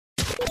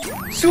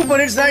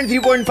Super hits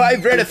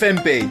 93.5 red FM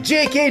पे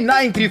JK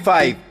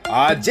 935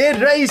 RJ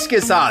rice के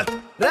साथ।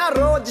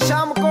 रोज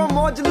शाम को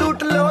मौज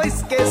लूट लो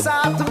इसके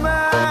साथ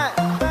में।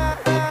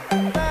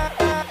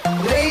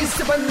 रईस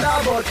बंदा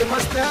बहुत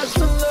मस्त है,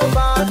 सुन लो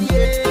बात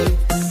ये।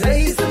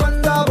 रईस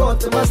बंदा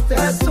बहुत मस्त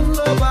है, सुन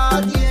लो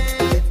बात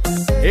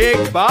ये।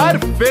 एक बार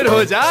फिर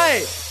हो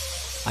जाए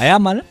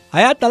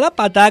आया तला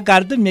पता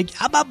कर तो मैं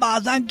अब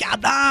बाजान क्या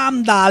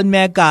दाम दाल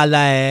में काला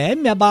है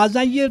मैं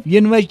बाजान ये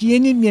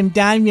यूनिवर्सिटी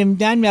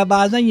इम्तिहान मैं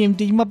बाजान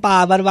इम्तिहान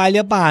पावर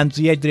वाले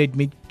 500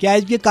 रटमित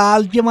क्या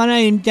काल वन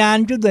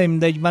इम्तिहान दम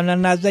दज वन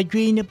नसा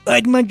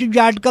अत मन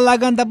झटक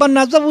लगान दपान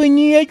नसा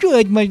वनी अत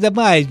मन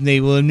दपान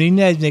वो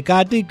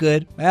कत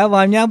कर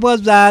वन बह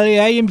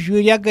जाल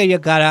शुरिया कर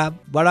खराब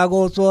बड़ा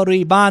गो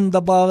सोरे बंद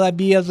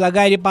बीस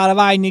गर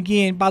परवाह नी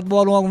कहें पे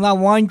बोलो ना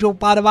वन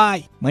परवाह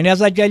वन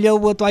हसा चलो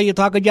वो तुम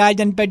थक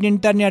जायन पे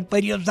इंटरनेट पो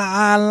सा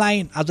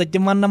ऑनलाइन हसा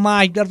तिमन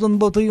मास्टर सुन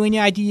बुथु वन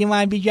अत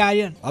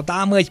बिचारन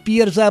ओताम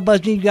पीर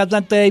साहबस नश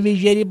ग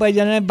तहवीज शरीफ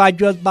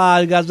बच्चों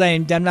पास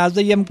गम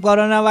हसा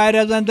कोरोना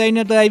वायरस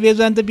तो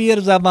तहवीजन तो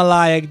पीर साहबन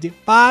लायक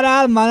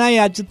बहरहाल मन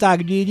ये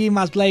तकदीरी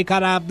मसला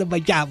खराब तो बह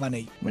क्या वन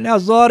वन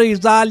सोरे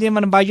साल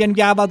इन बचन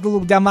क्या तुल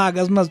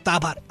दिमागस मज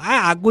तबर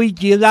अकु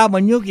चीजा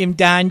वनुक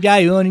इम्तिहान जा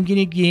होन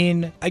कि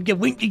कहें अके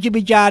वन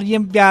बिचार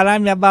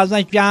प्यारान मे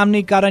बसान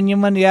शाम कर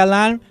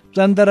ऐलान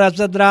संदर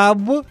हसा द्राव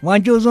बह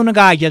वन चुन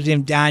गाछस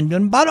इम्तिहान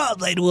दिन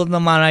भरोसा रूद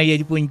ना ये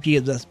कुन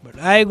चीजस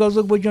पे गोस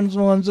बुन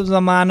सोन सह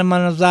जमान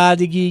मन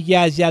सादगी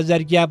क्या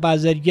सजर क्या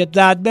पजर क्या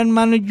तथ बन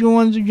मन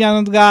चोन सह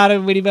जनतगार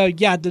वरी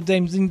क्या तो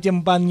तम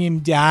सम पन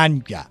इम्तिहान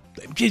क्या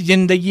तम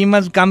जिंदगी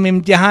मज कम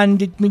इम्तिहान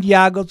दितमित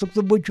या गोस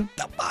बुन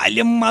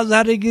तालिम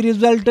मजहरक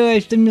रिजल्ट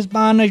तमिस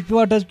पानस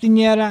चोटस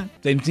तरान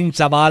तम सद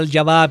सवाल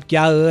जवाब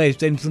क्या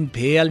तम सद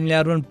फेल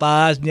नुन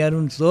पास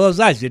नुन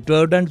सह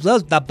स्टूडेंट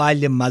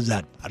तालिम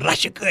मजहर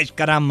रशक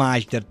करान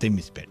मास्टर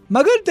तमिस पे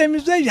मगर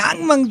तमिस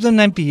हंग मंग जन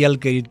अपील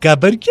कर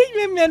खबर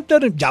क्या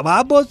मे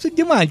जवाब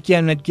दिवान क्या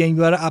नत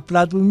योर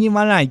अफलातूनी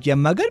वन क्या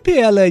मगर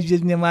फेल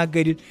निवान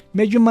कर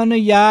मे मन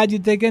याद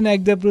इत अक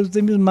दह पृछ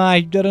तमिस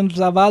मास्टरन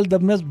सवाल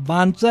दपनस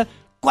वन सा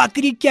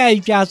कौकरी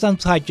क्या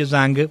सच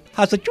जंग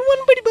हसा चोन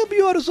बड़ी बब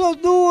योर सो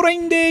दूर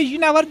अंदेश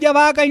नवर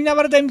जवाब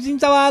नवर तम सद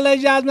सवाल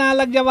आज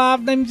अलग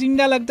जवाब तम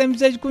सद अलग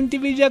तमिस कुन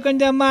विज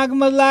दिमाग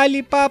मज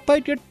लाली पाप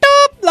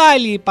टॉप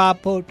लाली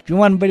पाप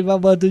चोन बड़ी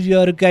बब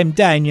योर कम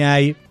तन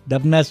आय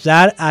दपन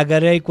सर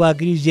अगर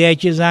कौकरी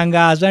जेच जंग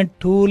आसान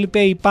ठूल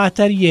पे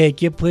पत्थर ये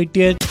हेकि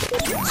फटित।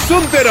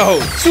 सुनते रहो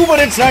सुपर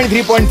हिट्स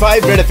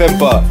 93.5 रेड एफएम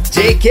पर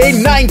JK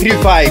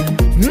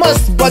 935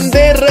 मस्त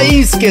बंदे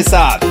रईस के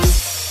साथ।